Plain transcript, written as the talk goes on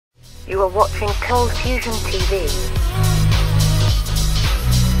You are watching ColdFusion TV.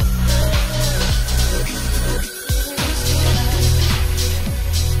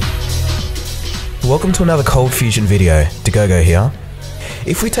 Welcome to another ColdFusion video, Gogo here.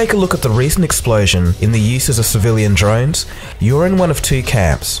 If we take a look at the recent explosion in the uses of civilian drones, you're in one of two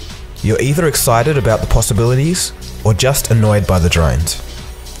camps. You're either excited about the possibilities, or just annoyed by the drones.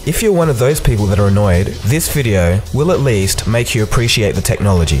 If you're one of those people that are annoyed, this video will at least make you appreciate the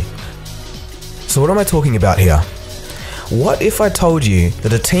technology. So what am I talking about here? What if I told you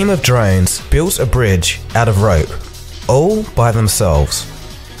that a team of drones built a bridge out of rope, all by themselves?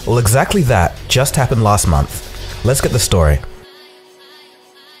 Well, exactly that just happened last month. Let's get the story.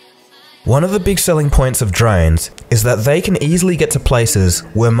 One of the big selling points of drones is that they can easily get to places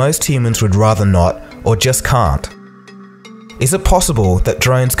where most humans would rather not or just can't. Is it possible that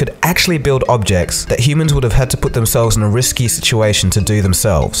drones could actually build objects that humans would have had to put themselves in a risky situation to do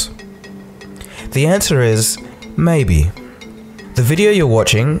themselves? The answer is maybe. The video you're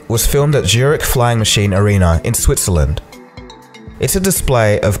watching was filmed at Zurich Flying Machine Arena in Switzerland. It's a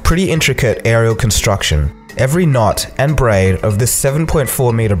display of pretty intricate aerial construction. Every knot and braid of this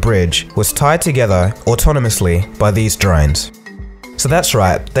 7.4 meter bridge was tied together autonomously by these drones. So that's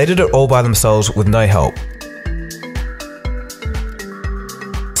right, they did it all by themselves with no help.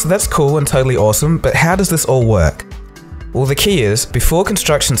 So that's cool and totally awesome, but how does this all work? Well, the key is, before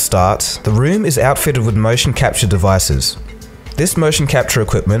construction starts, the room is outfitted with motion capture devices. This motion capture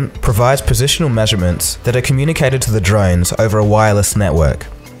equipment provides positional measurements that are communicated to the drones over a wireless network.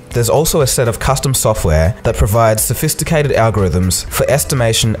 There's also a set of custom software that provides sophisticated algorithms for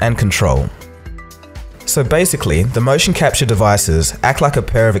estimation and control. So basically, the motion capture devices act like a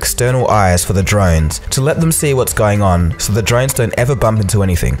pair of external eyes for the drones to let them see what's going on so the drones don't ever bump into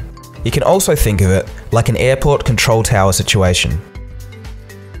anything. You can also think of it like an airport control tower situation.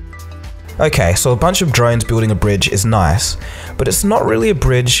 Okay, so a bunch of drones building a bridge is nice, but it's not really a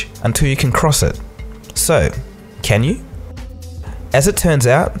bridge until you can cross it. So, can you? As it turns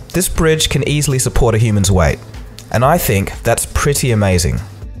out, this bridge can easily support a human's weight, and I think that's pretty amazing.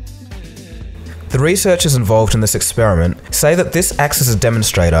 The researchers involved in this experiment say that this acts as a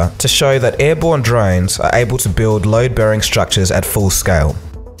demonstrator to show that airborne drones are able to build load-bearing structures at full scale.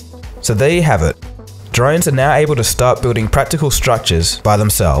 So there you have it. Drones are now able to start building practical structures by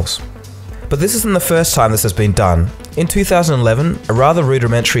themselves. But this isn't the first time this has been done. In 2011, a rather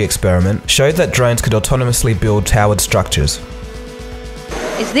rudimentary experiment showed that drones could autonomously build towered structures.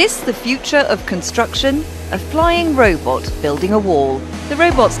 Is this the future of construction? A flying robot building a wall. The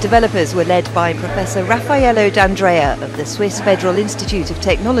robot's developers were led by Professor Raffaello D'Andrea of the Swiss Federal Institute of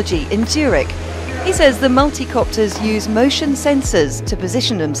Technology in Zurich. He says the multicopters use motion sensors to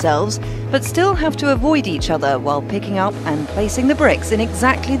position themselves, but still have to avoid each other while picking up and placing the bricks in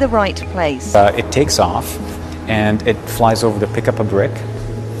exactly the right place. It takes off and it flies over to pick up a brick.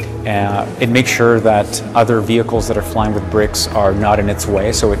 It makes sure that other vehicles that are flying with bricks are not in its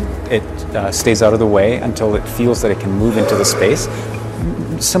way, so it stays out of the way until it feels that it can move into the space.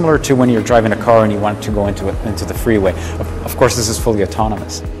 Similar to when you're driving a car and you want to go into the freeway. Of course, this is fully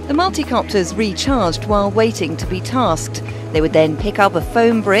autonomous. The multicopters recharged while waiting to be tasked. They would then pick up a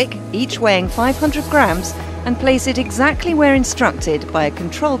foam brick, each weighing 500 grams, and place it exactly where instructed by a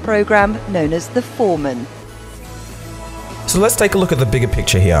control program known as the foreman. So let's take a look at the bigger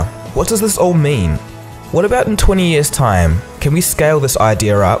picture here. What does this all mean? What about in 20 years' time? Can we scale this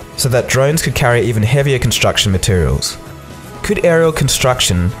idea up so that drones could carry even heavier construction materials? Could aerial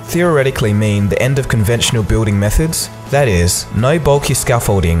construction theoretically mean the end of conventional building methods? That is, no bulky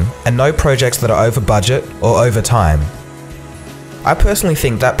scaffolding and no projects that are over budget or over time. I personally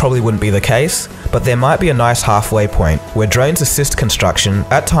think that probably wouldn't be the case, but there might be a nice halfway point where drones assist construction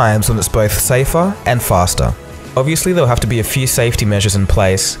at times when it's both safer and faster. Obviously, there'll have to be a few safety measures in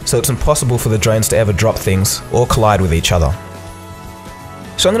place, so it's impossible for the drones to ever drop things or collide with each other.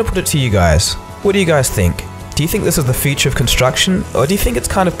 So I'm going to put it to you guys. What do you guys think? Do you think this is the future of construction, or do you think it's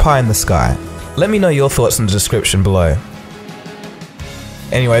kind of pie in the sky? Let me know your thoughts in the description below.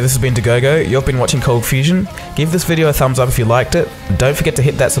 Anyway, this has been Gogo. You've been watching ColdFusion. Give this video a thumbs up if you liked it, and don't forget to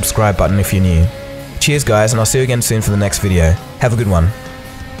hit that subscribe button if you're new. Cheers guys, and I'll see you again soon for the next video. Have a good one.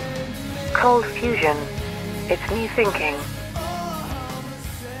 ColdFusion. It's new thinking.